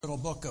Little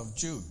book of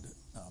Jude.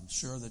 I'm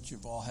sure that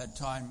you've all had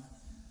time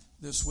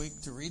this week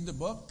to read the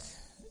book.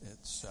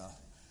 It's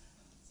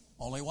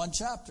only one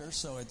chapter,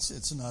 so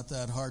it's not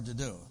that hard to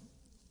do.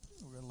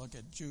 We're going to look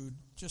at Jude,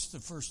 just the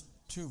first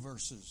two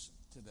verses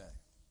today.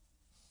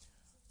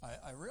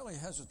 I really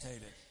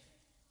hesitated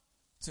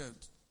to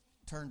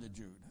turn to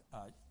Jude.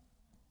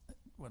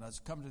 When I was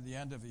coming to the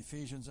end of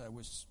Ephesians, I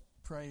was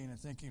praying and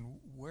thinking,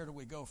 where do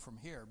we go from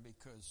here?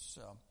 Because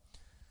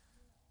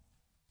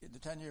in the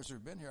 10 years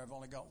we've been here, I've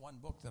only got one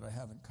book that I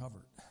haven't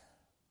covered,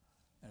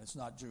 and it's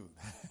not Jude.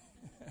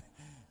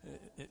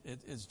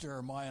 It's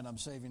Jeremiah, and I'm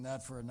saving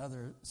that for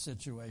another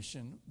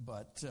situation,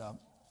 but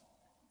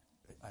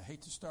I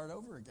hate to start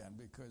over again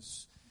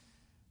because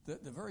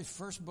the very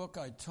first book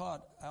I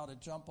taught out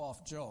at Jump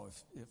Off Joe,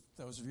 if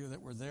those of you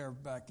that were there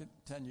back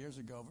 10 years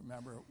ago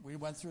remember, we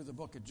went through the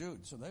book of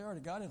Jude, so they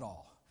already got it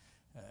all.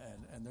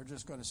 And they're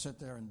just going to sit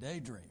there and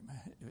daydream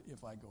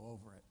if I go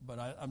over it. But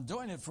I'm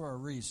doing it for a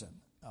reason.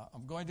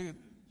 I'm going to,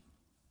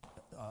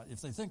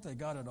 if they think they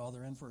got it all,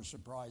 they're in for a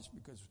surprise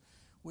because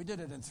we did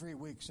it in 3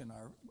 weeks in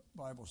our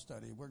Bible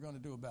study. We're going to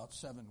do about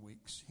 7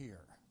 weeks here.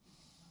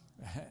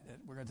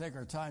 We're going to take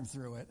our time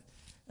through it.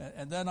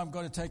 And then I'm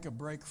going to take a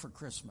break for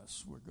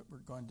Christmas. We're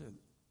going to,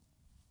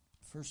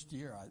 first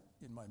year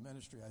in my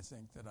ministry, I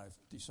think that I've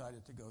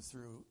decided to go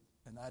through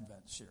an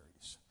Advent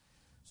series.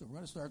 So we're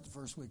going to start the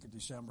first week of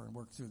December and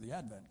work through the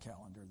Advent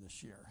calendar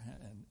this year.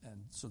 And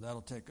so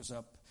that'll take us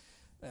up.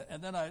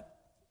 And then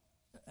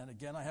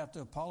again, I have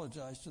to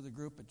apologize to the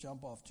group at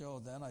Jump Off Joe.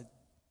 Then I've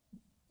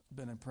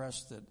been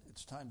impressed that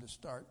it's time to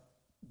start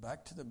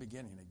back to the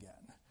beginning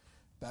again,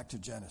 back to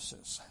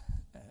Genesis.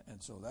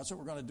 And so that's what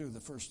we're going to do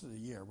the first of the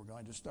year. We're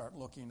going to start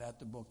looking at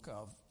the book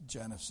of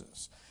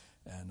Genesis.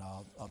 And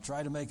I'll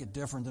try to make it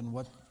different than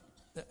what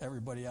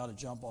everybody out of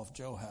Jump Off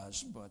Joe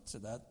has, but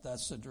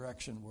that's the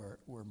direction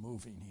we're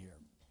moving here.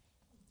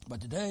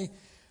 But today,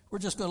 we're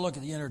just going to look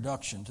at the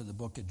introduction to the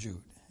book of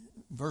Jude.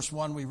 Verse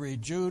 1, we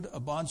read, Jude, a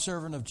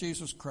bondservant of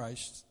Jesus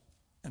Christ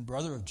and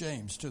brother of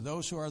James, to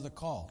those who are the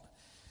called,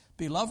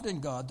 beloved in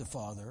God the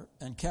Father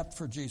and kept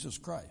for Jesus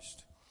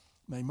Christ.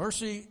 May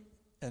mercy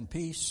and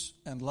peace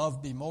and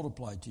love be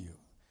multiplied to you.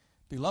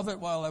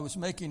 Beloved, while I was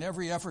making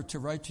every effort to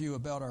write to you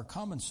about our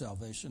common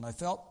salvation, I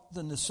felt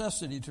the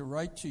necessity to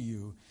write to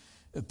you,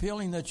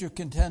 appealing that you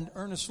contend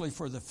earnestly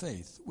for the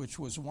faith, which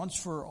was once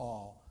for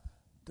all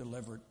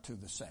delivered to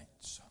the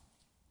saints.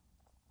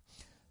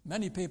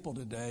 Many people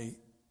today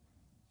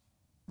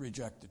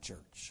reject the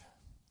church.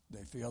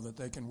 They feel that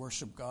they can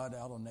worship God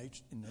out in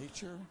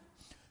nature.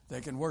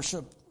 They can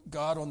worship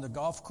God on the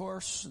golf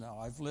course. Now,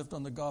 I've lived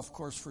on the golf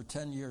course for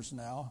 10 years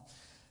now,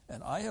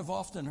 and I have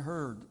often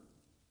heard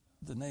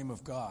the name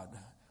of God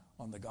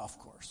on the golf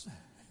course.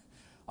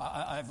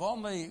 I've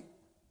only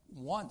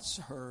once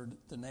heard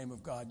the name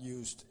of God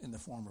used in the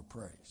form of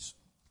praise.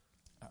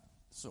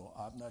 So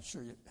I'm not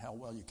sure how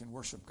well you can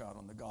worship God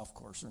on the golf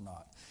course or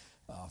not.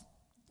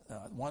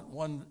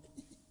 One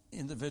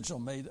individual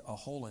made a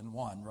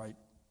hole-in-one right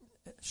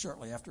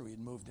shortly after we had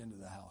moved into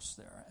the house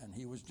there, and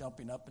he was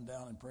jumping up and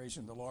down and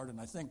praising the Lord, and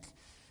I think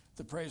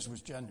the praise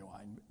was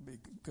genuine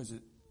because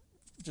it,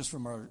 just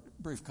from our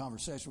brief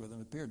conversation with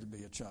him, appeared to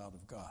be a child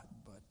of God.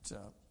 But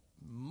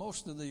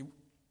most of the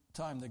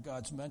time that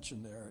God's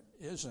mentioned there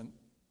isn't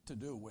to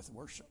do with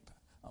worship,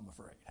 I'm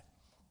afraid.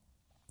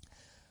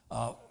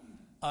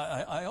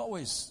 I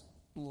always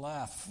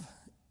laugh.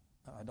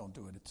 I don't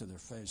do it to their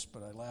face,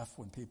 but I laugh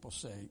when people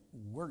say,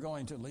 we're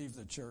going to leave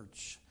the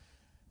church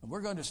and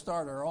we're going to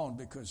start our own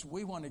because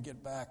we want to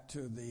get back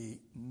to the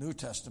New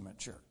Testament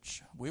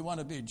church. We want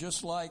to be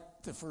just like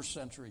the first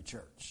century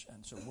church.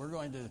 And so we're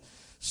going to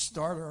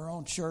start our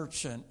own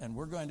church and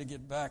we're going to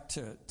get back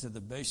to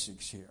the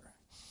basics here.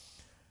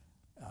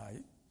 I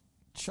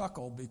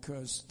chuckle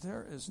because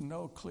there is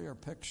no clear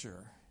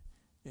picture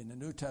in the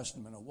New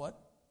Testament of what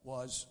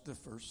was the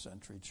first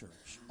century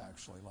church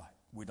actually like.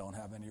 We don't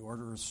have any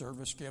order of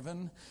service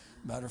given.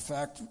 Matter of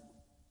fact,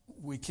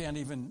 we can't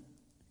even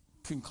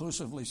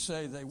conclusively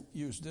say they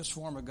used this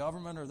form of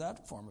government or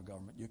that form of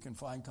government. You can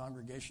find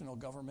congregational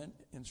government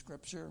in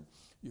Scripture.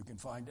 You can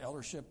find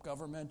eldership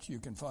government. You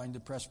can find the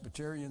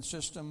Presbyterian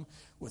system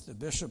with the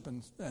bishop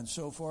and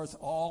so forth,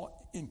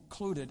 all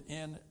included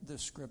in the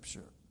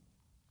Scripture.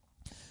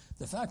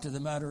 The fact of the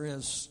matter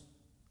is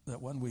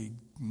that when we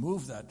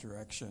move that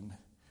direction,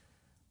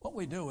 what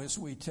we do is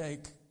we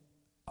take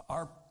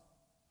our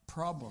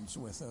problems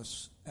with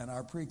us and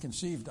our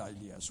preconceived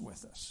ideas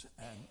with us.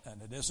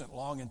 And it isn't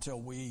long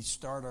until we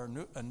start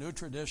a new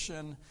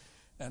tradition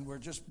and we're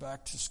just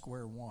back to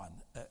square one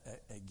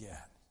again.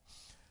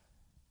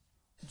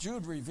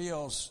 Jude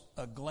reveals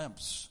a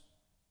glimpse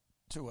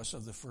to us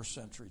of the first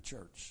century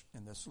church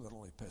in this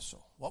little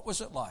epistle. What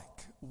was it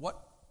like?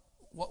 What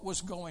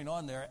was going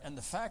on there? And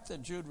the fact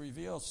that Jude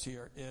reveals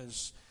here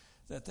is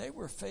that they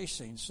were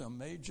facing some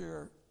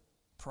major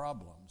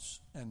problems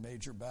and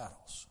major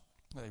battles.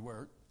 They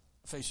were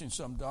facing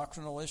some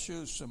doctrinal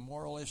issues, some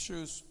moral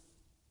issues.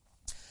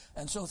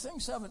 And so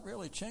things haven't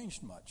really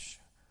changed much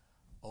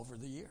over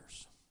the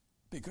years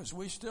because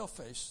we still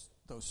face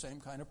those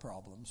same kind of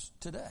problems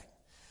today.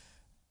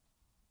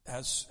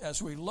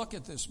 As we look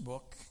at this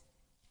book,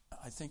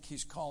 I think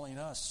he's calling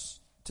us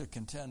to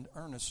contend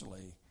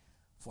earnestly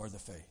for the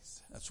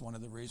faith. That's one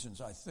of the reasons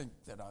I think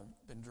that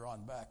I've been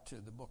drawn back to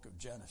the book of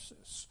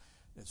Genesis.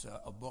 It's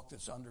a book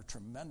that's under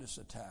tremendous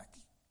attack,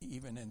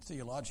 even in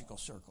theological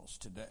circles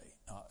today.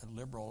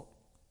 Liberal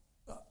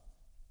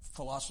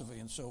philosophy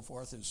and so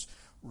forth is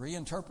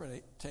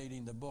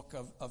reinterpreting the book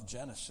of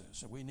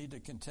Genesis. We need to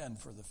contend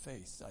for the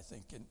faith, I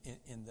think,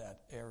 in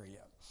that area.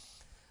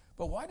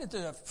 But why did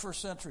the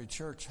first century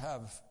church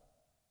have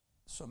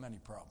so many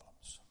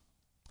problems?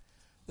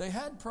 They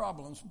had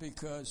problems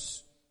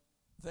because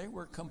they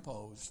were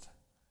composed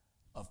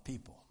of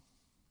people.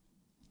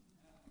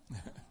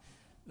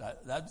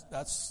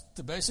 That's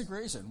the basic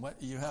reason. When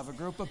you have a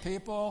group of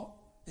people,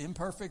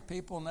 imperfect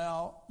people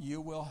now, you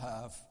will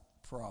have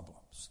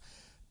problems.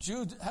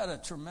 Jude had a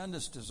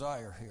tremendous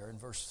desire here in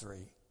verse 3.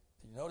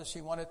 You notice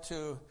he wanted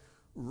to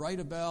write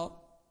about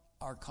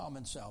our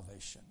common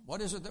salvation.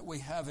 What is it that we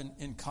have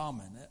in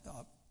common?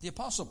 The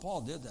Apostle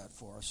Paul did that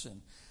for us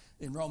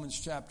in Romans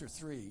chapter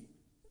 3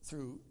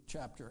 through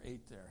chapter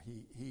 8 there.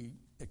 He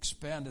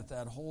expanded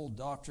that whole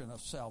doctrine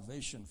of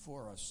salvation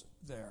for us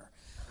there.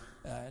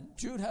 And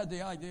Jude had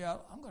the idea,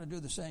 I'm going to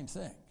do the same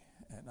thing,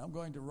 and I'm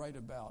going to write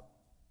about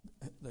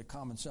the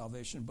common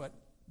salvation. But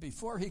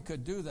before he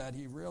could do that,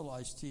 he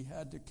realized he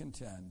had to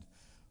contend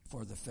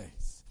for the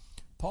faith.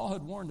 Paul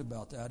had warned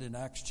about that in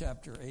Acts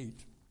chapter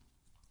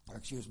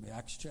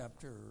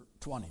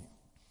 20.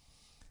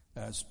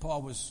 As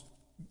Paul was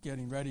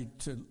getting ready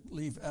to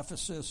leave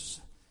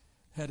Ephesus,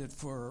 headed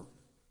for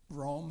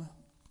Rome,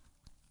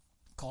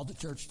 called the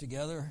church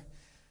together,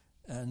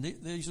 and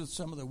these are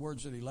some of the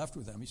words that he left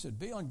with them. He said,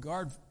 "Be on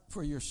guard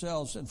for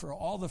yourselves and for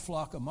all the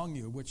flock among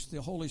you, which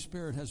the Holy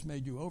Spirit has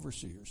made you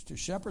overseers, to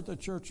shepherd the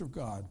church of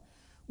God,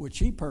 which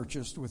he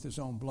purchased with his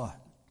own blood.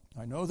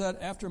 I know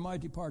that after my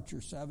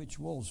departure, savage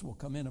wolves will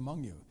come in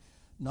among you,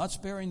 not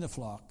sparing the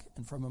flock,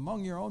 and from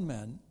among your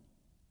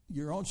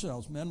own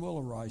selves, men will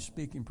arise,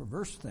 speaking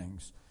perverse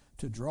things,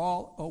 to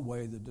draw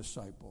away the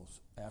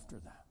disciples after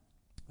them."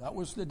 That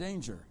was the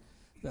danger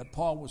that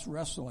Paul was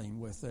wrestling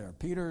with there.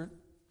 Peter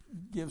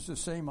gives the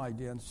same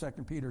idea in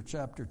 2 Peter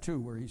chapter 2,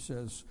 where he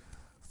says,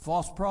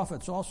 "False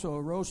prophets also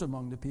arose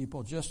among the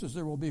people, just as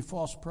there will be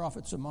false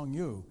prophets among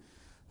you,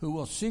 who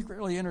will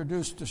secretly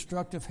introduce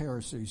destructive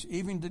heresies,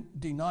 even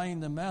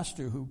denying the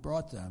master who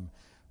brought them,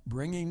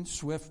 bringing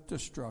swift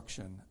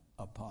destruction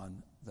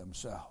upon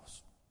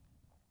themselves."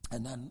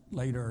 And then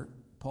later,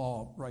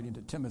 Paul, writing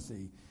to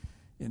Timothy,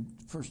 in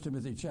 1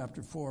 Timothy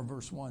chapter 4,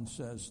 verse 1,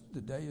 says,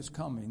 "The day is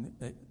coming,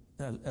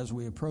 as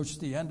we approach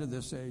the end of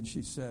this age,"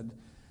 he said,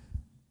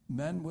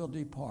 "men will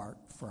depart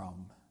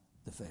from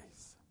the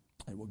faith.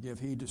 They will give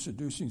heed to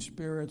seducing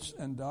spirits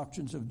and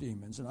doctrines of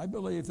demons." And I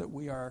believe that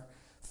we are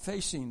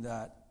facing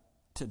that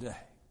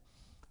today.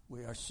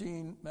 We are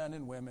seeing men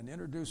and women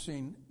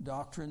introducing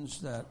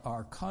doctrines that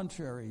are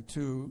contrary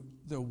to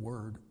the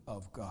Word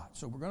of God.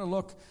 So we're going to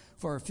look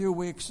for a few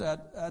weeks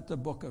at the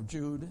book of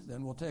Jude.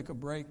 Then we'll take a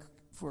break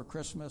for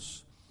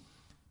Christmas.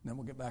 And then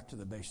we'll get back to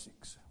the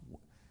basics.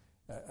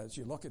 As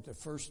you look at the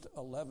first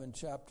 11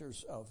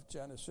 chapters of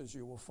Genesis,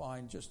 you will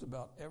find just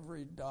about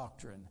every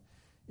doctrine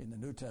in the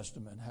New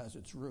Testament has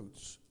its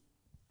roots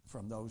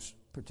from those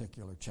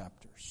particular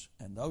chapters.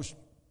 And those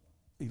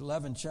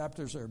 11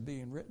 chapters are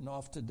being written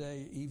off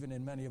today, even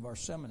in many of our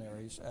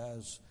seminaries,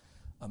 as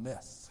a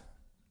myth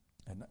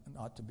and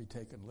not to be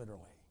taken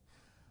literally.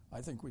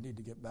 I think we need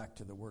to get back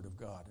to the Word of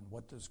God and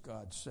what does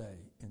God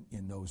say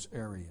in those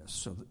areas.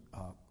 So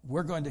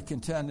we're going to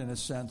contend, in a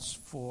sense,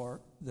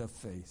 for the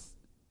faith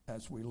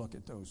as we look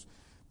at those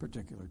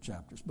particular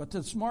chapters. But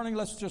this morning,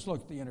 let's just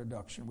look at the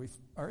introduction. We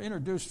are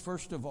introduced,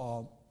 first of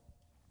all,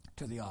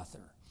 to the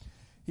author.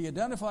 He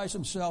identifies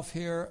himself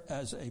here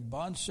as a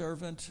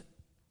bondservant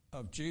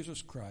of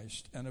Jesus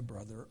Christ and a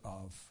brother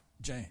of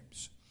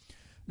James.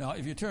 Now,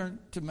 if you turn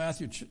to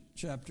Matthew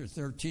chapter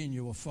 13,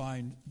 you will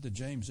find the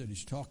James that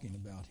he's talking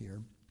about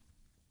here.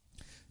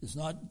 It's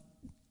not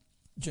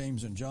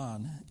James and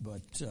John,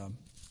 but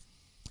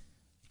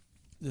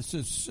this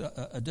is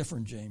a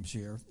different James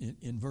here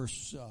in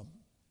verse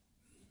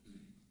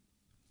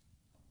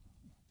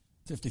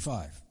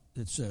 55.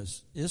 It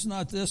says, "Is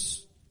not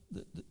this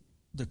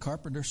the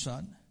carpenter's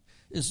son?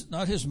 Is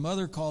not his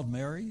mother called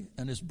Mary,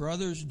 and his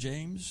brothers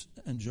James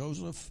and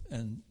Joseph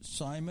and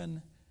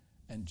Simon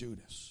and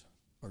Judas?"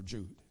 Or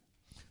Jude.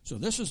 So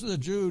this is the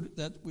Jude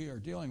that we are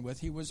dealing with.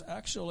 He was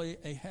actually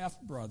a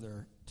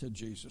half-brother to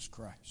Jesus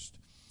Christ.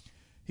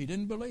 He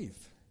didn't believe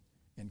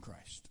in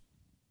Christ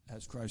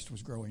as Christ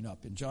was growing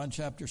up. In John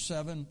chapter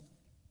 7,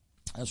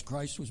 as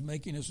Christ was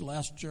making his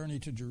last journey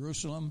to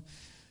Jerusalem,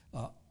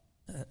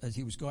 as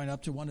he was going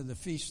up to one of the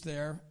feasts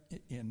there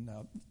in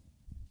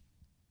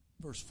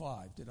verse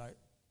 5.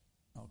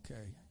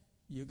 Okay.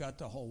 You got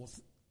the whole,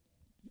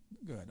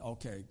 good,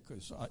 okay,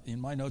 because in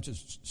my notes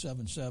it's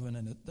 7:7,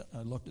 and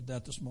I looked at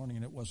that this morning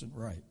and it wasn't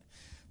right.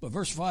 But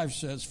verse 5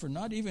 says, "For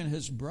not even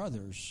his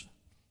brothers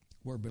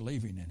were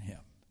believing in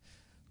him."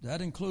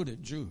 That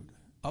included Jude.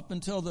 Up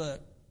until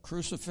the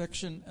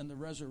crucifixion and the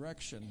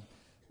resurrection,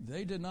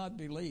 they did not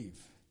believe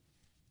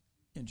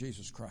in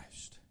Jesus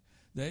Christ.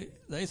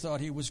 They thought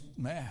he was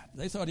mad.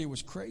 They thought he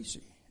was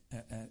crazy.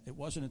 And it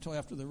wasn't until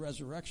after the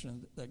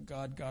resurrection that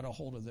God got a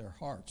hold of their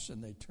hearts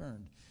and they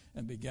turned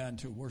and began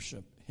to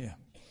worship him.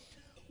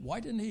 Why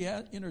didn't he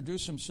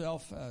introduce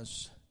himself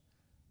as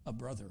a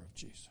brother of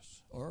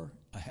Jesus or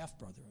a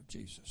half-brother of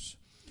Jesus?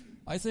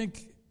 I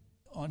think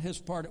on his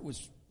part it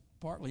was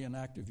partly an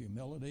act of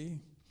humility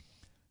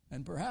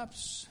and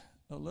perhaps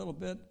a little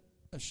bit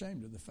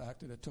ashamed of the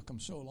fact that it took him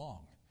so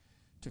long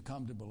to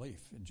come to belief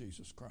in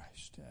Jesus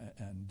Christ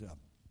and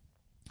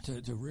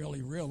to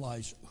really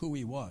realize who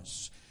he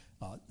was.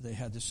 They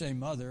had the same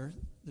mother,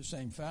 the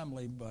same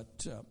family,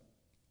 but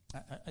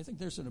I think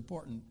there's an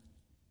important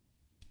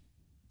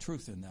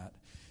truth in that.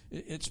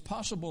 It's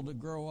possible to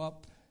grow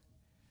up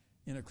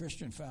in a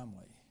Christian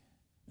family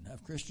and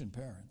have Christian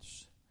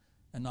parents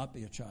and not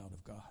be a child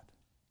of God.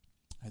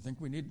 I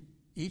think we need,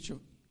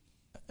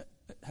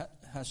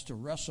 has to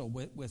wrestle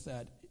with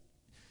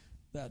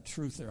that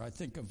truth there. I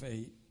think of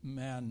a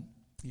man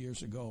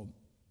years ago,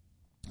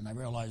 and I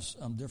realize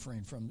I'm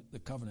differing from the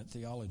covenant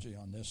theology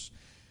on this,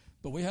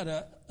 but we had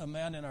a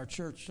man in our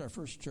church, our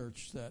first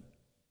church, that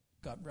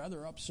got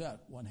rather upset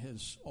when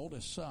his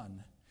oldest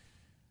son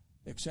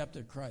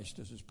accepted Christ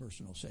as his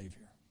personal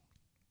Savior.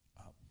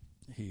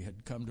 He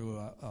had come to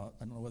I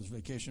don't know whether it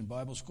was vacation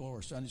Bible school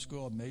or Sunday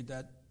school, made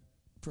that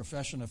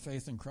profession of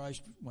faith in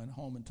Christ, went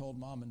home and told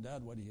mom and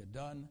dad what he had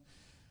done,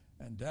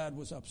 and dad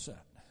was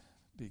upset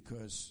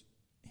because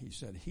he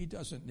said he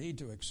doesn't need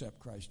to accept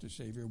Christ as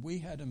Savior. We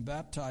had him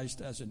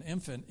baptized as an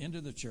infant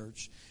into the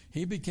church.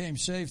 He became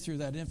saved through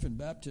that infant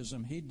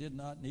baptism. He did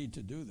not need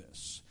to do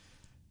this.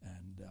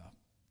 And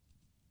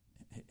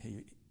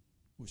he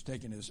was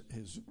taking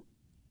his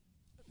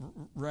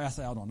wrath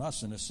out on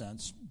us in a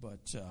sense,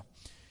 but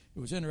it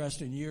was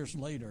interesting. Years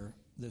later,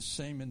 this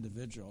same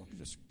individual,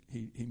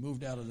 he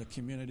moved out of the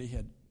community,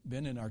 had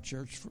been in our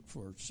church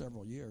for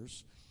several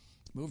years,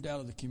 moved out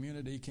of the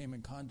community, came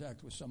in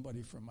contact with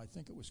somebody from, I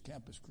think it was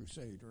Campus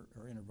Crusade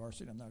or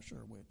InterVarsity, I'm not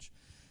sure which,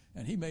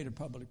 and he made a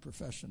public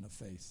profession of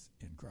faith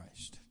in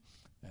Christ.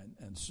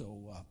 And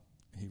so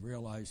he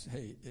realized,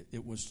 hey,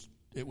 it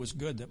was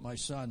good that my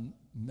son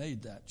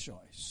made that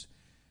choice,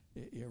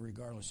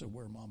 regardless of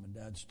where mom and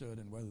dad stood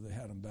and whether they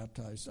had him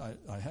baptized.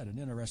 I had an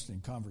interesting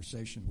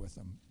conversation with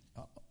him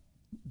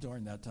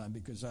during that time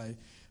because I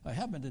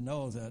happened to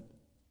know that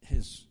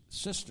his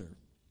sister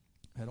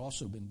had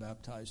also been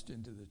baptized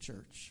into the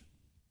church,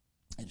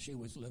 and she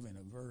was living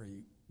a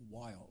very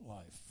wild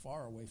life,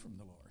 far away from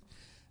the Lord.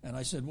 And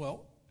I said,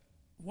 well,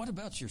 what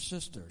about your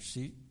sister?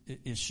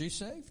 Is she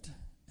saved?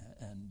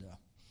 And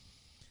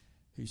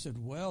he said,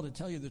 well, to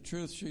tell you the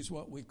truth, she's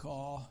what we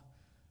call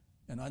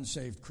an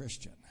unsaved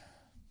Christian.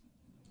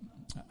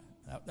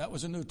 That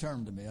was a new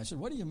term to me. I said,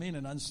 what do you mean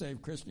an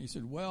unsaved Christian? He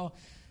said, well,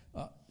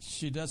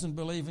 she doesn't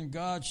believe in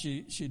God.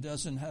 She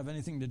doesn't have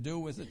anything to do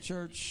with the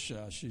church.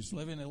 She's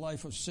living a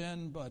life of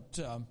sin, but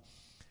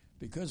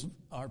because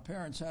our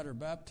parents had her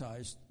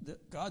baptized,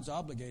 God's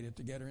obligated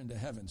to get her into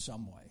heaven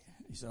some way.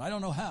 He said, I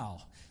don't know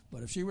how,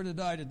 but if she were to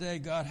die today,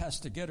 God has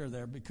to get her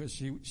there because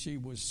she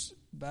was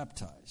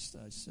baptized.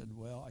 I said,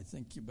 well, I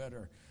think you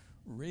better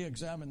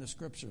re-examine the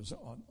scriptures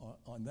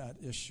on that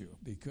issue,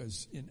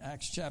 because in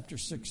Acts chapter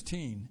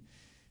 16,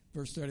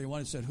 verse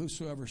 31, it said,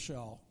 whosoever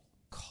shall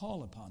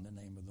call upon the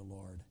name of the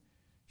Lord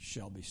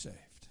shall be saved.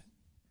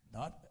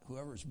 Not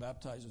whoever is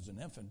baptized as an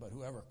infant, but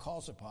whoever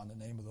calls upon the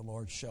name of the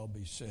Lord shall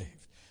be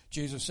saved.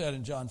 Jesus said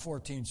in John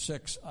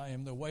 14:6, I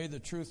am the way, the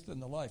truth,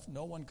 and the life.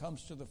 No one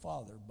comes to the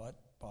Father but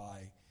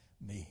by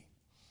me.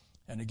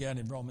 And again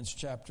in Romans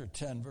chapter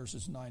 10,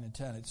 verses 9 and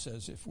 10, it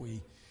says, if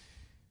we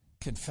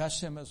confess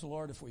him as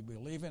Lord, if we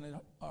believe in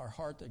our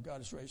heart that God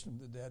has raised him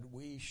from the dead,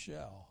 we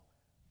shall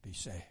be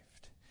saved.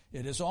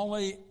 It is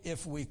only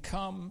if we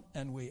come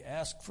and we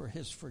ask for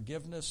his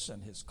forgiveness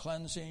and his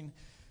cleansing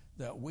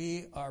that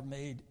we are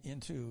made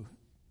into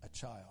a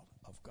child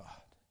of God.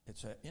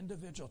 It's an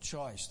individual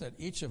choice that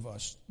each of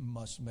us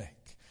must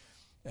make.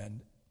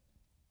 And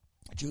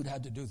Jude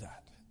had to do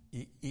that.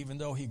 Even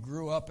though he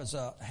grew up as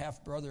a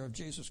half-brother of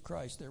Jesus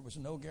Christ, there was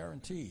no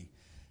guarantee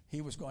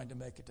he was going to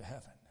make it to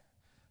heaven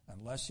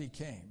unless he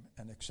came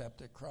and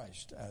accepted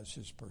Christ as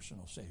his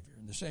personal Savior.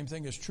 And the same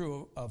thing is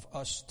true of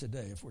us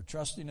today. If we're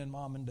trusting in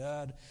mom and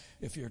dad,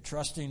 if you're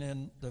trusting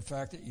in the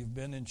fact that you've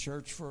been in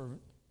church for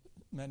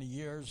many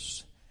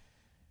years,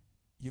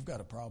 you've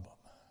got a problem,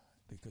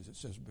 because it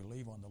says,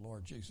 believe on the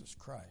Lord Jesus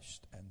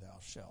Christ and thou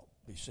shalt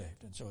be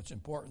saved. And so it's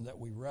important that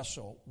we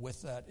wrestle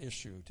with that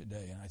issue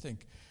today. And I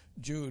think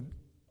Jude,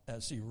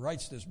 as he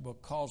writes this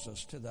book, calls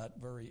us to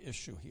that very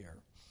issue here.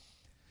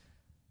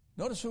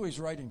 Notice who he's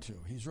writing to.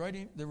 He's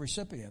writing the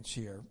recipients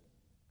here.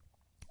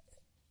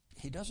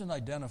 He doesn't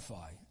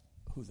identify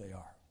who they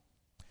are.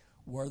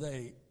 Were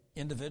they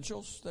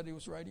individuals that he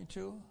was writing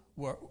to?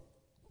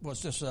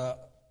 Was this a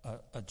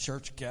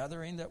church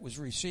gathering that was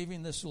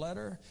receiving this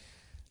letter?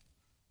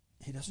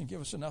 He doesn't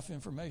give us enough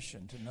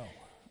information to know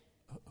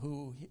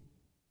who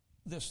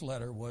this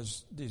letter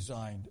was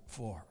designed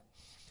for.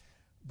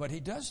 But he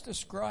does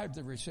describe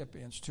the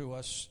recipients to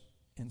us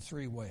in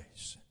three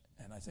ways.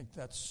 And I think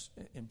that's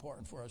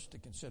important for us to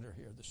consider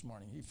here this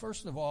morning. He,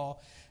 first of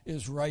all,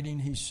 is writing,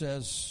 he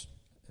says,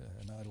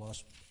 and I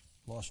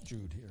lost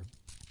Jude here.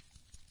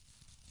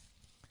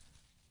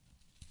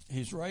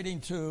 He's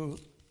writing to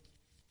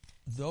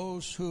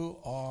those who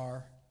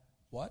are,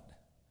 what?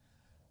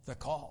 The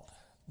called.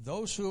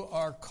 Those who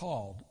are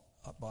called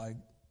by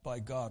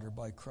God or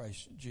by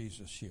Christ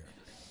Jesus here.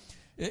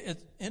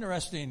 It's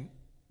interesting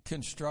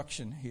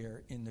construction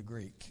here in the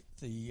Greek.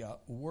 The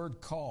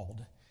word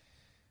called,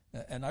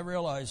 and I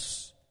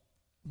realize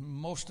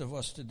most of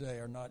us today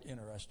are not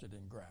interested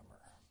in grammar.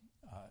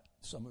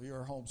 Some of you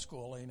are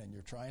homeschooling and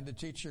you're trying to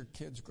teach your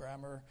kids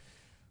grammar,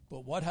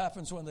 but what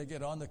happens when they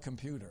get on the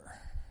computer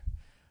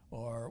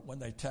or when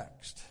they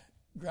text?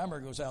 Grammar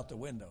goes out the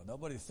window.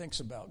 Nobody thinks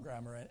about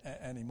grammar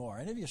anymore.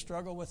 Any of you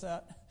struggle with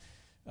that?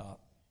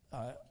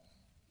 I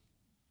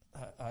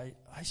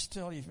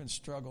still even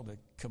struggle to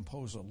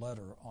compose a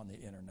letter on the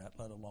internet,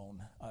 let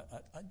alone,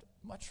 I'd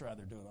much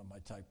rather do it on my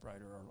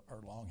typewriter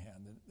or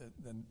longhand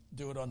than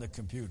do it on the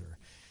computer.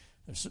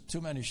 There's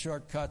too many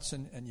shortcuts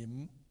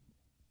and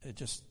it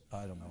just,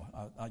 I don't know.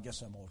 I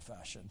guess I'm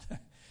old-fashioned.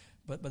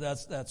 but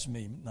that's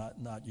me,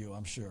 not you,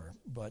 I'm sure.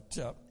 But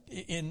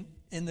in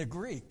the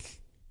Greek,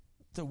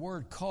 the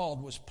word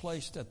called was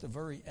placed at the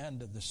very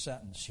end of the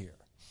sentence here.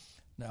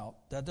 Now,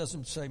 that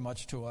doesn't say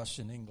much to us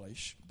in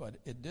English, but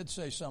it did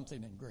say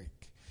something in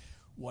Greek.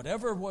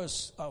 Whatever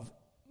was of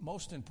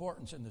most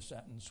importance in the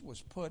sentence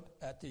was put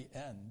at the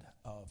end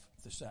of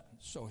the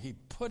sentence. So he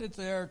put it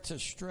there to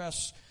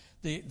stress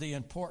the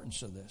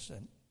importance of this.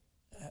 And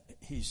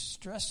he's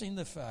stressing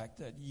the fact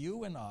that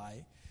you and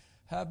I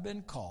have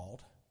been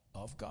called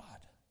of God.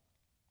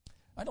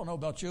 I don't know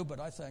about you, but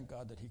I thank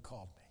God that he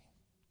called me.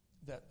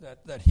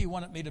 That he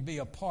wanted me to be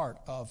a part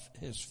of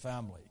his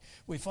family.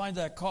 We find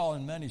that call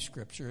in many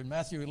scripture. In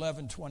Matthew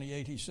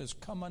 11:28, he says,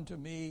 "Come unto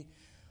me,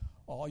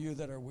 all you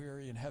that are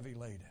weary and heavy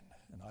laden,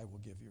 and I will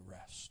give you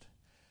rest."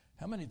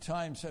 How many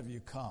times have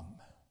you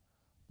come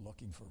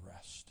looking for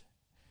rest?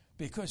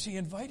 Because he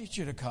invited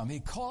you to come. He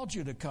called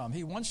you to come.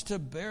 He wants to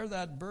bear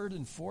that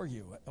burden for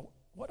you.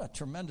 What a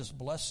tremendous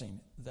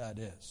blessing that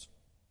is.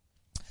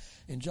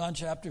 In John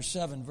chapter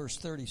 7, verse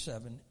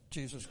 37,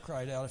 Jesus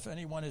cried out, "If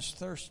anyone is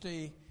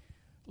thirsty,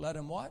 let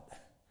him what?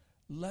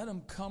 Let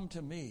him come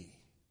to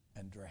me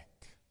and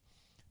drink."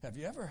 Have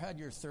you ever had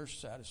your thirst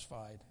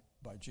satisfied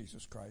by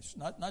Jesus Christ?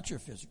 Not your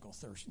physical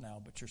thirst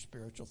now, but your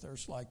spiritual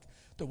thirst, like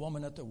the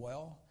woman at the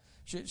well.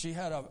 She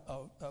had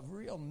a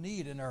real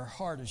need in her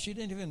heart, and she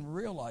didn't even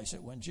realize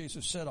it when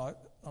Jesus said,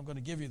 "I'm going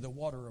to give you the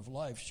water of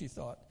life." She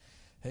thought,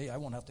 "Hey, I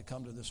won't have to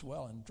come to this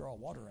well and draw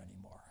water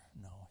anymore."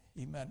 No,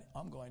 he meant,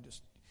 I'm going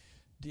to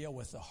deal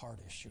with the heart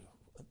issue,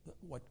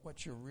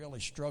 what you're really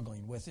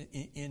struggling with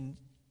in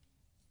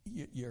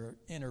your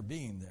inner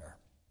being there.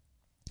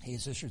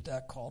 He's issued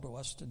that call to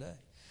us today.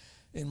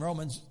 In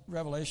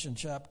Revelation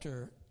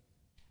chapter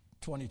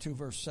 22,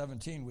 verse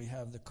 17, we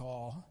have the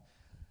call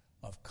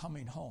of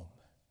coming home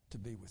to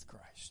be with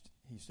Christ.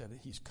 He said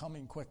he's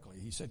coming quickly.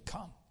 He said,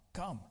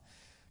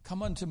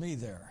 come unto me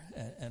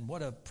there. And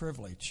what a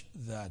privilege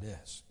that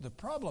is. The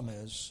problem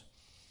is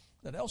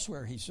that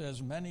elsewhere he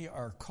says, many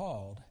are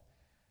called,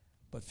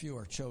 but few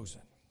are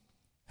chosen.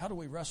 How do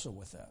we wrestle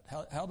with that?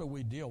 How do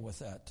we deal with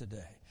that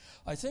today?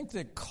 I think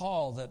the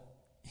call that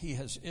he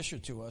has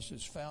issued to us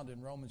is found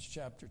in Romans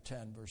chapter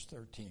 10, verse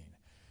 13,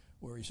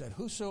 where he said,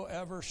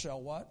 "Whosoever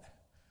shall what?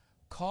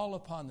 Call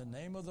upon the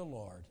name of the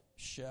Lord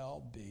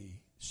shall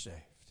be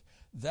saved."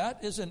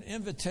 That is an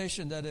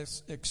invitation that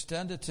is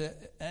extended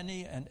to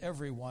any and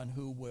everyone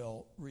who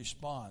will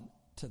respond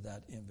to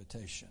that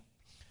invitation.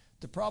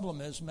 The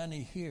problem is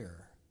many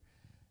hear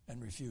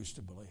and refuse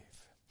to believe.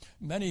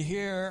 Many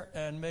hear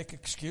and make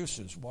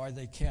excuses why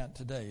they can't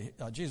today.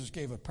 Jesus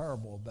gave a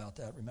parable about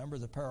that. Remember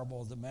the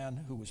parable of the man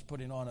who was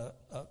putting on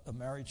a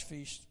marriage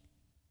feast?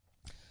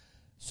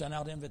 Sent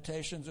out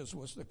invitations, as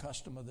was the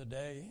custom of the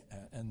day.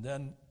 And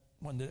then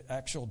when the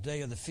actual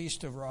day of the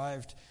feast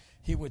arrived,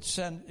 he would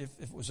send, if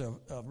it was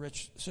a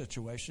rich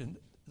situation,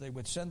 they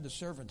would send the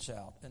servants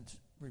out and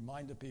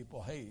remind the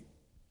people, "Hey,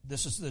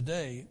 this is the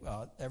day.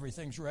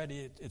 Everything's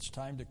ready. It's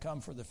time to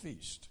come for the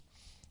feast."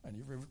 And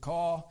you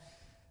recall,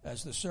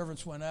 as the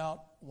servants went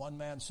out, one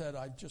man said,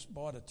 "I just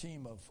bought a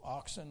team of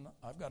oxen.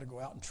 I've got to go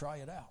out and try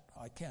it out.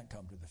 I can't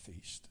come to the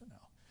feast."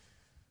 Now,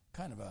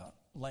 kind of a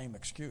lame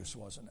excuse,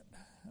 wasn't it?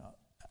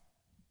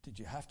 Did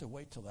you have to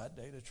wait till that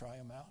day to try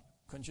them out?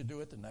 Couldn't you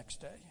do it the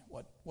next day?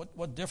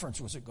 What difference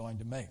was it going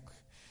to make?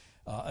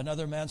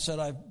 Another man said,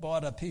 "I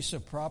bought a piece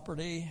of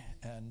property,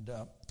 and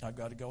I've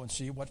got to go and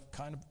see what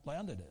kind of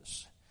land it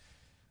is."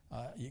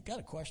 You've got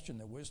to question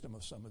the wisdom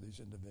of some of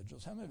these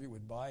individuals. How many of you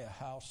would buy a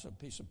house, a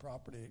piece of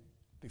property,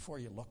 before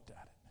you looked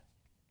at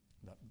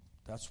it?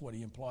 That's what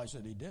he implies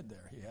that he did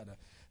there. He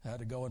had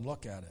to go and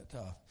look at it.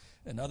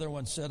 Another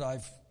one said,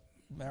 "I've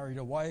married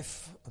a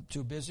wife. I'm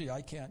too busy.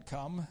 I can't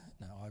come."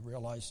 Now, I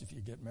realize if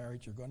you get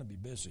married, you're going to be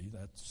busy.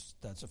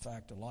 That's a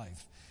fact of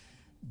life.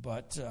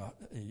 But,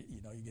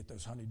 you get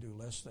those honey-do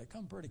lists. They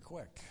come pretty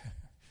quick.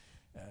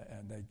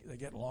 And they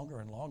get longer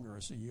and longer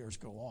as the years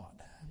go on.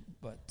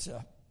 But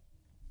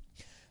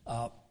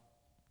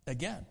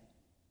again,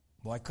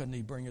 why couldn't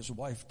he bring his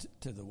wife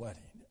to the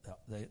wedding?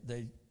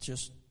 They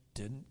just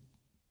didn't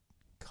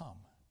come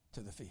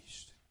to the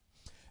feast.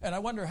 And I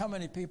wonder how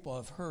many people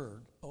have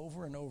heard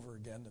over and over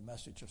again the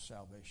message of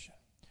salvation,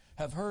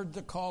 have heard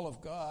the call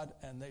of God,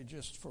 and they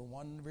just, for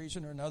one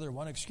reason or another,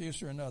 one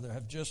excuse or another,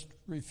 have just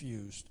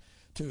refused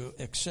to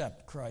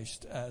accept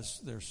Christ as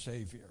their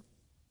Savior.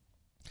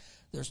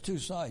 There's two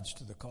sides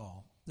to the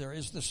call. There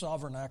is the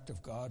sovereign act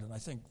of God, and I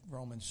think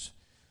Romans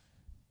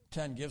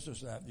 10 gives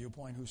us that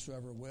viewpoint.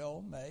 Whosoever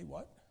will, may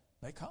what?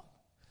 May come.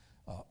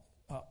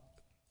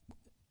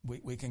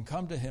 We can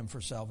come to him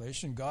for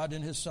salvation. God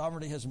in his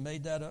sovereignty has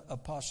made that a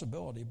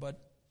possibility, but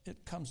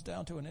it comes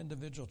down to an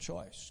individual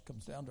choice. It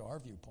comes down to our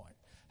viewpoint.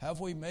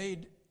 Have we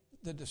made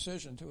the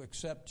decision to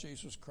accept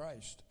Jesus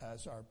Christ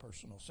as our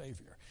personal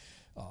Savior?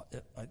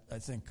 I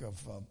think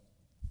of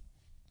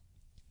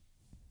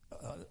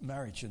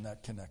marriage in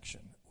that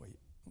connection.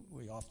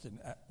 We often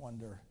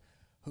wonder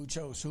who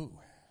chose who.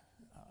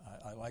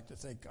 I like to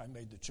think I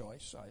made the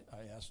choice.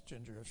 I asked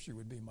Ginger if she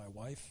would be my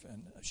wife,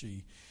 and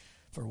she,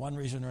 for one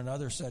reason or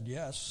another, said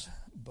yes.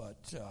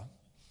 But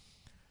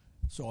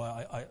so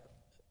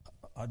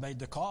I made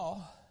the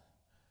call,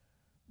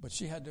 but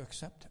she had to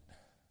accept it.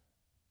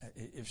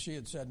 If she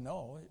had said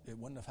no, it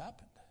wouldn't have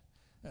happened.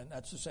 And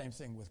that's the same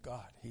thing with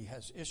God. He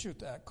has issued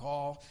that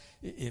call.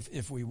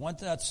 If we want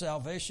that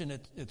salvation,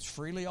 it's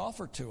freely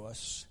offered to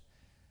us,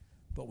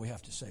 but we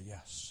have to say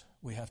yes.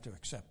 We have to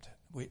accept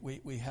it.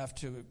 We have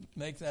to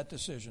make that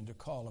decision to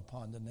call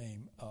upon the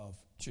name of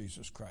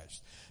Jesus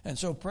Christ. And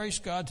so praise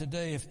God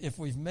today, if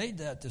we've made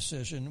that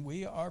decision,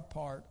 we are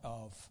part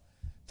of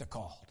the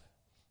called.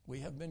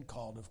 We have been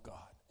called of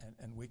God,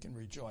 and we can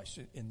rejoice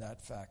in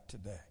that fact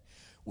today.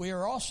 We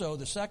are also,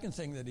 the second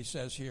thing that he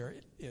says here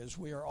is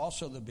we are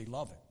also the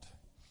beloved.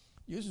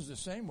 He uses the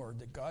same word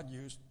that God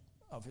used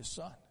of his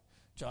Son.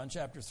 John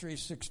chapter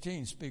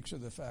 3:16 speaks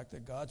of the fact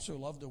that God so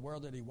loved the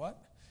world that he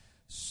what?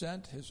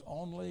 Sent his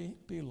only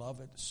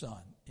beloved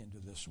Son into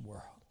this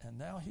world. And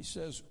now he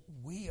says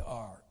we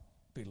are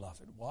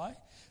beloved. Why?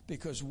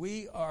 Because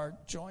we are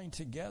joined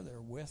together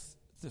with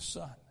the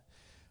Son.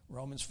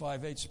 Romans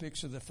 5:8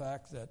 speaks of the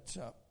fact that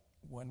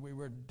when we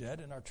were dead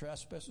in our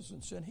trespasses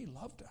and sin, he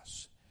loved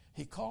us.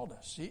 He called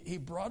us. He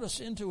brought us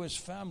into his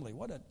family.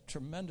 What a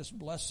tremendous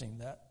blessing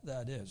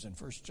that is. In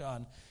 1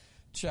 John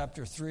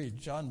chapter 3,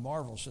 John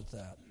marvels at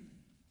that.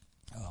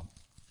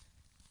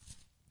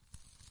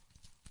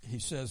 He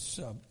says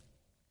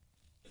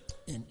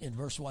in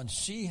verse 1,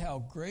 see how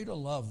great a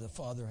love the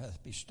Father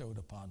hath bestowed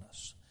upon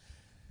us.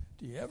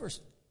 Do you ever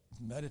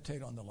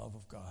meditate on the love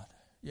of God?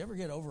 You ever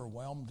get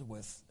overwhelmed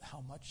with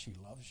how much he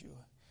loves you?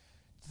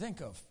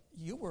 Think of,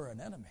 you were an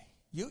enemy.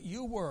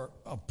 You were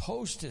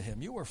opposed to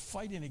him. You were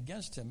fighting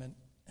against him, and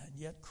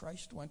yet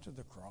Christ went to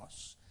the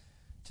cross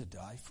to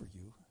die for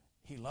you.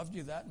 He loved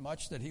you that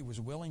much that he was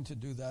willing to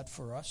do that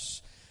for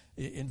us.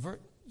 A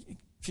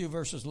few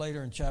verses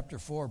later in chapter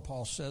 4,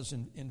 Paul says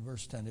in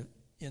verse 10,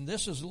 in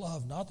this is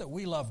love, not that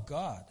we love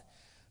God,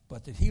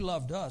 but that he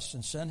loved us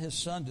and sent his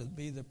Son to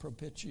be the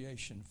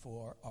propitiation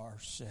for our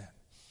sin.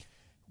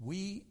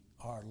 We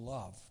are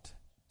loved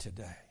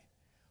today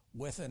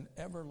with an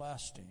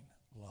everlasting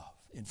love.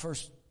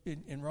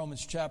 In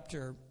Romans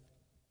chapter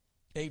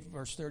 8,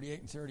 verse 38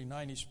 and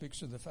 39, he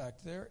speaks of the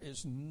fact there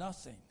is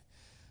nothing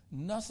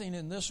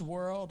in this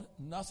world,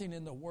 nothing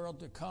in the world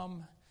to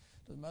come,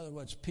 doesn't matter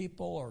whether it's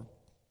people or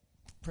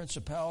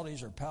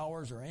principalities or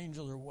powers or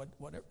angels or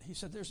whatever. He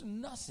said there's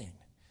nothing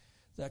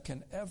that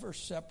can ever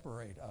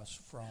separate us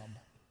from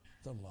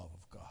the love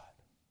of God.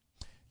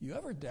 You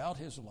ever doubt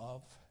his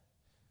love?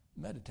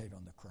 Meditate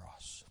on the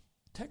cross.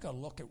 Take a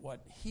look at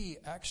what he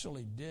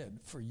actually did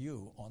for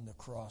you on the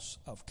cross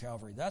of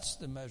Calvary. That's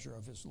the measure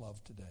of his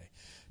love today.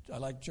 I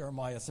like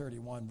Jeremiah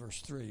 31,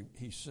 verse 3.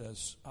 He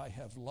says, I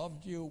have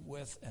loved you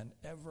with an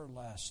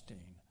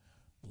everlasting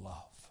love.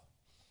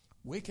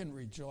 We can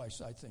rejoice,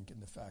 I think,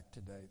 in the fact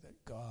today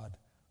that God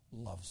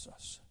loves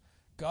us.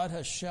 God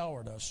has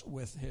showered us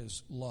with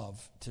his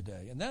love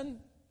today. And then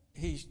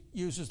he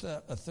uses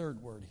a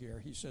third word here.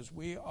 He says,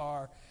 we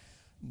are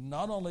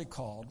not only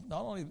called,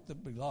 not only the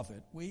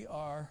beloved, we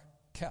are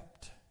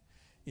kept.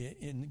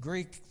 In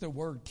Greek, the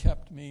word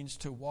kept means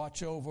to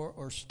watch over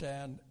or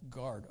stand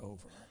guard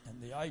over.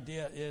 And the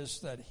idea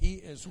is that he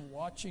is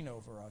watching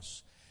over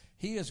us.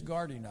 He is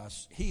guarding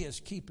us. He is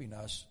keeping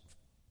us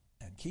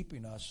and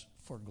keeping us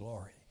for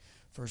glory.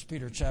 1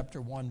 Peter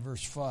chapter 1,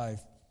 verse 5,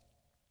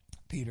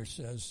 Peter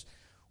says,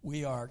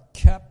 we are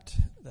kept.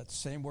 That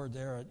same word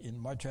there in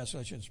my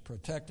translation is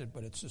protected,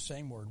 but it's the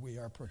same word. We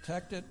are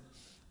protected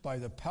by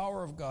the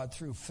power of God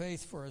through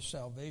faith for a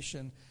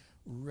salvation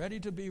ready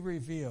to be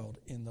revealed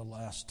in the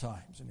last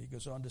times. And he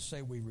goes on to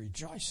say we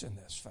rejoice in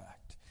this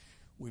fact.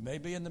 We may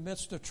be in the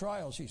midst of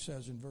trials, he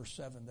says in verse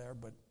 7 there,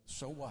 but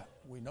so what?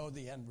 We know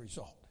the end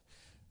result.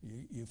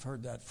 You've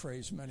heard that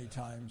phrase many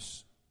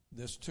times,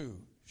 this too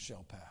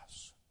shall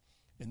pass.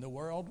 In the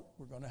world,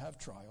 we're going to have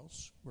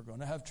trials. We're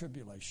going to have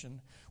tribulation.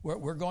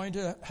 We're going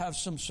to have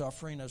some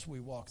suffering as we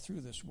walk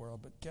through this world.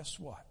 But guess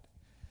what?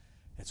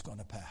 It's going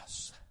to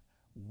pass.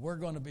 We're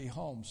going to be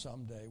home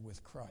someday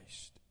with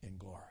Christ in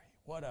glory.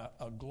 What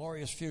a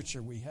glorious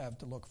future we have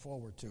to look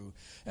forward to.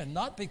 And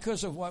not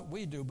because of what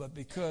we do, but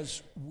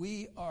because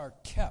we are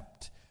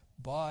kept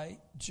by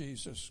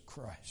Jesus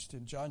Christ.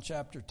 In John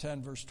chapter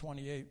 10, verse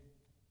 28,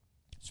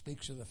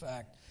 speaks of the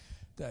fact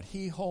that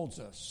he holds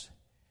us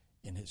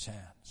in his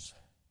hands.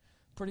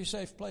 Pretty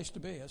safe place to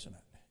be, isn't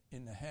it?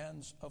 In the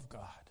hands of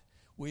God.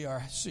 We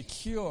are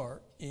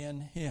secure in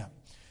him.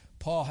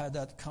 Paul had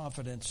that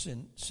confidence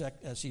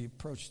as he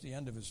approached the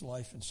end of his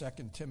life in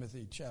 2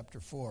 Timothy chapter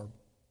 4.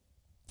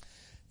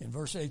 In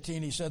verse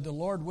 18, he said, "The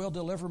Lord will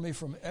deliver me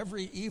from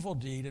every evil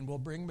deed and will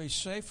bring me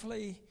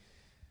safely,"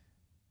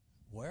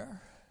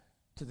 where?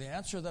 To the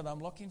answer that I'm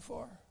looking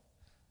for?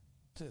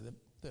 To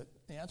the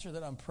answer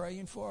that I'm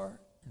praying for?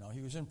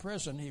 He was in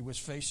prison. He was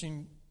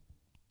facing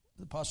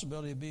the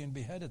possibility of being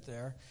beheaded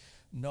there.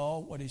 No,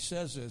 what he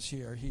says is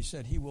here, he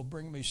said, he will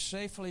bring me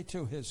safely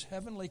to his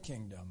heavenly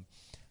kingdom.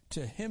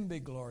 To him be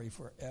glory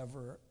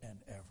forever and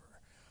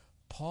ever.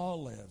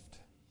 Paul lived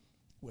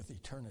with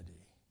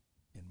eternity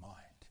in mind.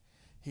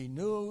 He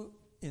knew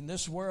in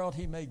this world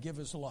he may give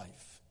his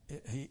life.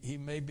 He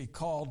may be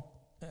called,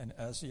 and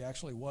as he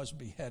actually was,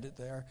 beheaded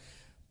there.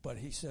 But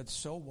he said,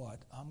 so what?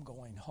 I'm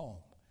going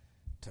home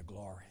to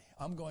glory.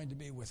 I'm going to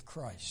be with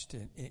Christ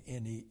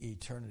in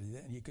eternity.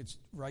 And you could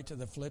write to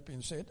the Philippians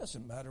and say, it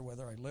doesn't matter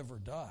whether I live or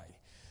die,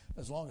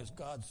 as long as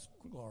God's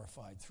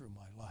glorified through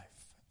my life.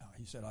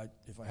 He said,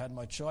 if I had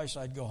my choice,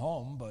 I'd go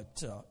home,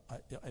 but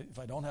if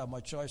I don't have my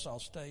choice, I'll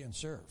stay and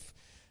serve.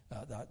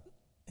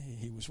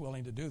 He was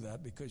willing to do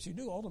that because he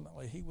knew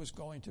ultimately he was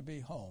going to be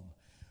home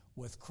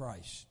with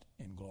Christ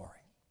in glory.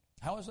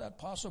 How is that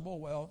possible?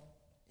 Well,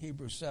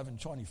 Hebrews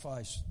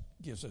 7:25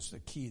 gives us the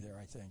key there,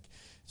 I think.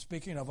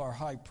 Speaking of our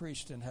high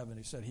priest in heaven,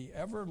 he said, he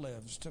ever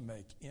lives to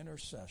make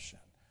intercession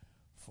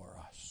for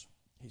us.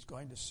 He's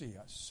going to see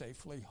us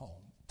safely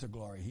home to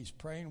glory. He's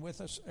praying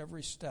with us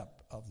every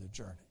step of the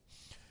journey.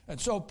 And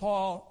so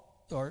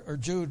Paul, or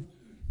Jude,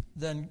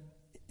 then,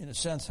 in a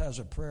sense, has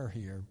a prayer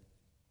here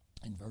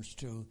in verse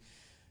 2.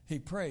 He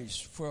prays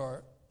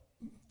for,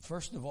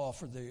 first of all,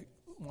 for the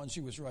ones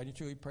he was writing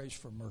to, he prays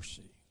for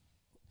mercy.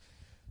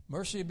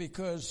 Mercy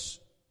because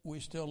we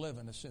still live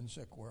in a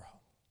sin-sick world.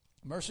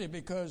 Mercy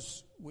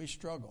because we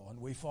struggle and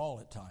we fall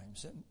at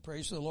times. And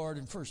praise the Lord,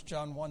 in 1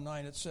 John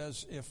 1:9 it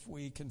says, if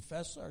we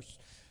confess our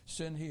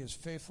sin, he is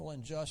faithful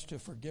and just to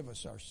forgive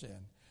us our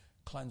sin,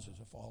 cleanse us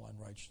of all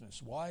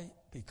unrighteousness. Why?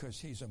 Because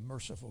he's a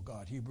merciful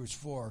God. Hebrews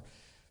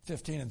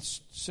 4:15 and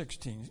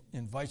 16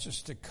 invites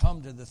us to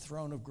come to the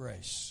throne of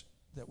grace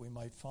that we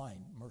might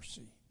find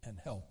mercy and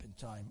help in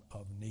time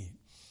of need.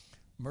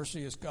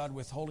 Mercy is God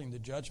withholding the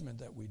judgment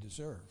that we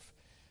deserve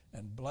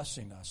and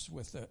blessing us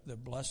with the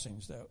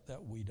blessings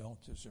that we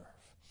don't deserve.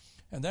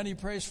 And then he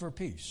prays for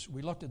peace.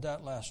 We looked at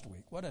that last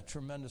week. What a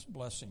tremendous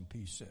blessing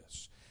peace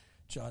is.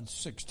 John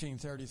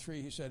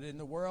 16:33, he said, in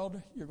the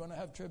world you're going to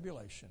have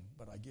tribulation,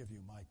 but I give you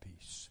my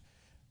peace.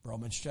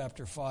 Romans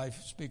chapter 5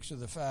 speaks of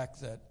the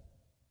fact that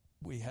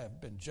we have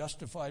been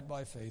justified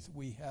by faith.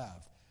 We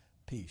have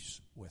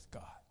peace with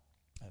God.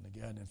 And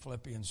again, in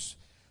Philippians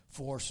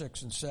 4,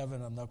 6, and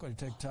 7, I'm not going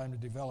to take time to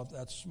develop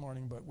that this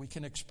morning, but we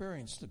can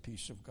experience the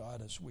peace of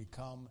God as we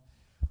come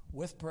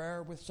with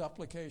prayer, with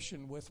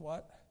supplication, with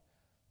what?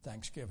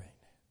 Thanksgiving.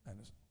 And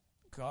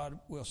God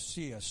will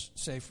see us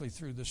safely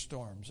through the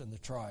storms and the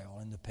trial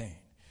and the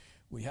pain.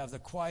 We have the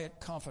quiet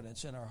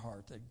confidence in our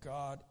heart that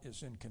God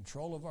is in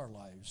control of our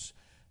lives,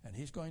 and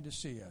he's going to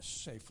see us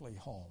safely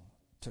home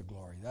to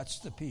glory. That's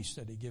the peace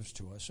that he gives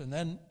to us. And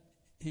then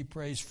he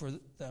prays for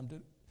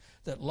them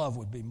that love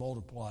would be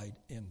multiplied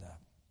in them.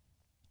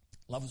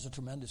 Love is a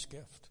tremendous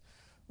gift.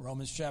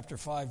 Romans chapter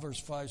 5, verse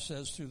 5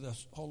 says, through the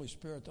Holy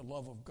Spirit, the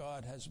love of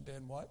God has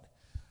been what?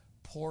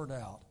 Poured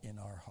out in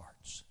our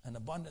hearts. An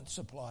abundant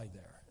supply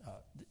there.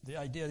 The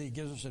idea that he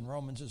gives us in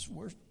Romans is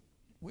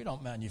we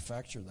don't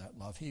manufacture that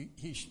love.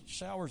 He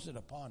showers it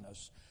upon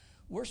us.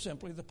 We're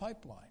simply the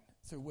pipeline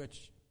through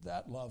which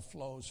that love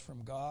flows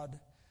from God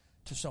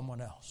to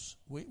someone else.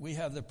 We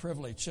have the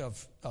privilege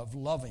of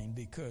loving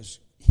because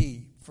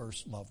he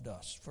first loved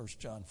us. 1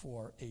 John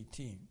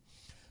 4:18.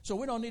 So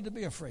we don't need to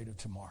be afraid of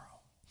tomorrow.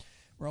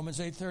 Romans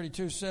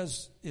 8:32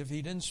 says, if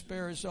he didn't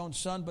spare his own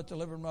son but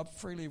delivered him up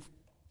freely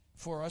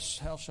for us,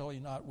 how shall he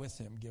not with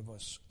him give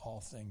us all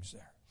things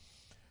there?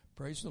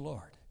 Praise the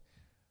Lord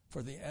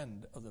for the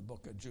end of the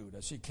book of Jude.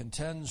 As he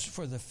contends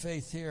for the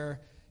faith here,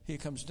 he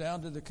comes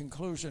down to the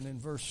conclusion in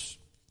verse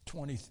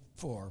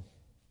 24.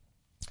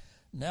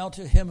 Now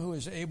to him who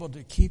is able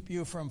to keep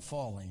you from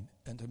falling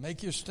and to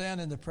make you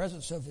stand in the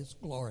presence of his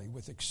glory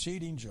with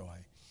exceeding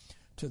joy,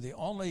 to the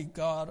only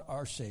God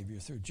our Savior,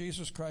 through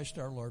Jesus Christ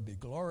our Lord, be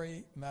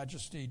glory,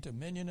 majesty,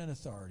 dominion, and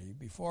authority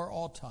before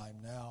all time,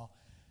 now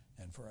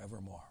and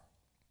forevermore.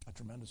 A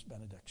tremendous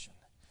benediction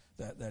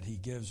that he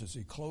gives as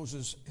he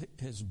closes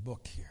his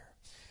book here.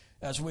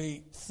 As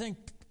we think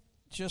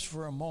just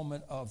for a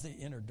moment of the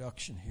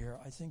introduction here,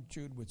 I think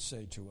Jude would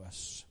say to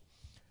us,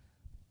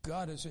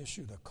 God has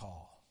issued a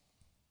call.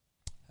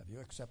 Have you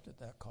accepted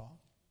that call?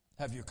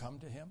 Have you come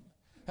to him?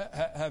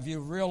 Have you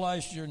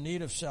realized your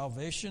need of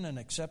salvation and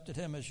accepted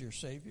him as your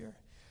Savior?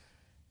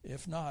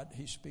 If not,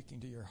 he's speaking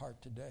to your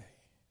heart today.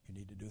 You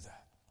need to do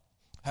that.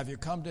 Have you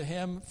come to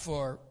him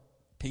for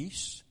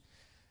peace?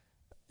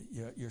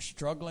 You're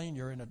struggling.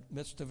 You're in the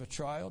midst of a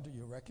trial. Do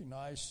you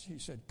recognize he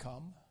said,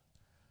 come,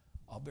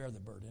 I'll bear the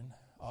burden.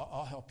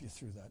 I'll help you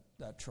through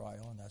that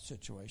trial and that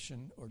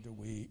situation. Or do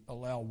we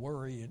allow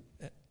worry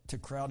to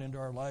crowd into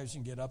our lives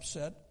and get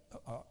upset?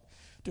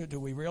 Do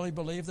we really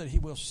believe that he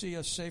will see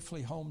us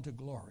safely home to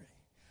glory?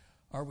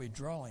 Are we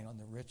drawing on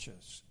the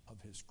riches of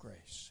his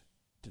grace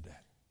today?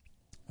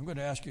 I'm going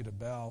to ask you to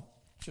bow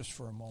just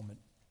for a moment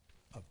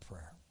of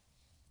prayer.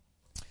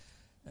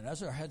 And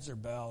as our heads are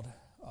bowed,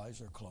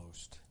 eyes are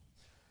closed,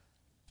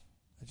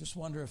 I just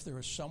wonder if there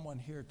is someone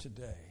here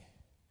today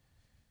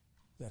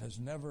that has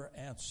never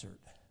answered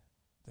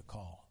the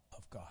call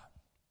of God.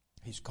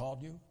 He's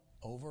called you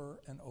over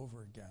and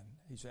over again.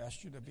 He's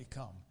asked you to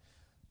become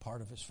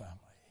part of his family.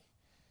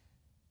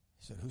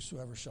 He said,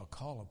 whosoever shall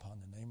call upon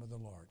the name of the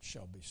Lord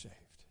shall be saved.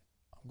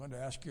 I'm going to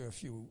ask you,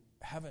 if you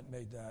haven't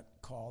made that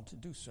call, to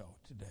do so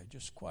today.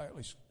 Just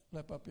quietly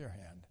slip up your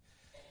hand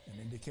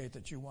and indicate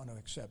that you want to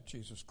accept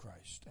Jesus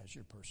Christ as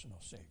your personal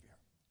Savior.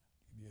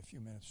 I'll give you a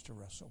few minutes to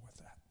wrestle with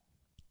that.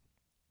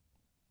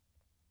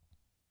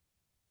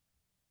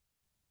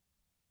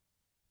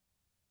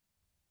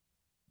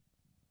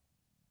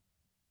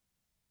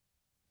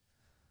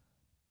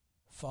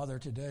 Father,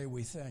 today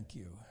we thank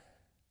you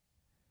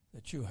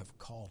that you have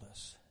called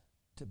us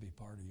to be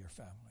part of your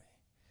family.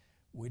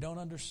 We don't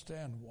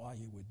understand why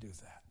you would do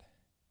that,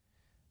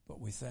 but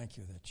we thank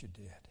you that you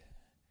did.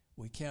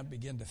 We can't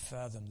begin to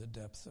fathom the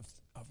depth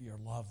of your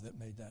love that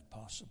made that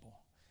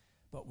possible,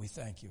 but we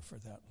thank you for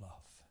that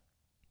love.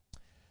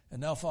 And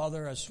now,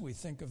 Father, as we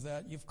think of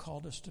that, you've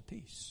called us to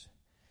peace.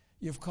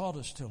 You've called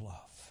us to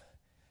love.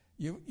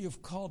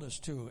 You've called us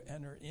to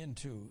enter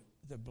into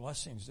the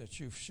blessings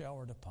that you've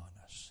showered upon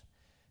us.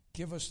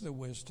 Give us the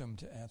wisdom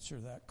to answer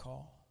that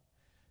call,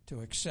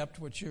 to accept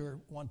what you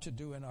want to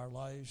do in our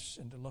lives,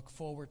 and to look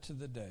forward to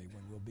the day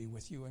when we'll be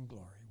with you in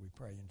glory. We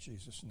pray in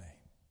Jesus'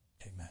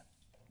 name. Amen.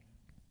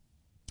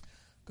 I'm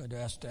going to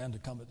ask Dan to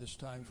come at this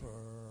time for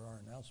our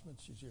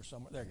announcements. He's here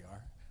somewhere. There you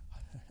are.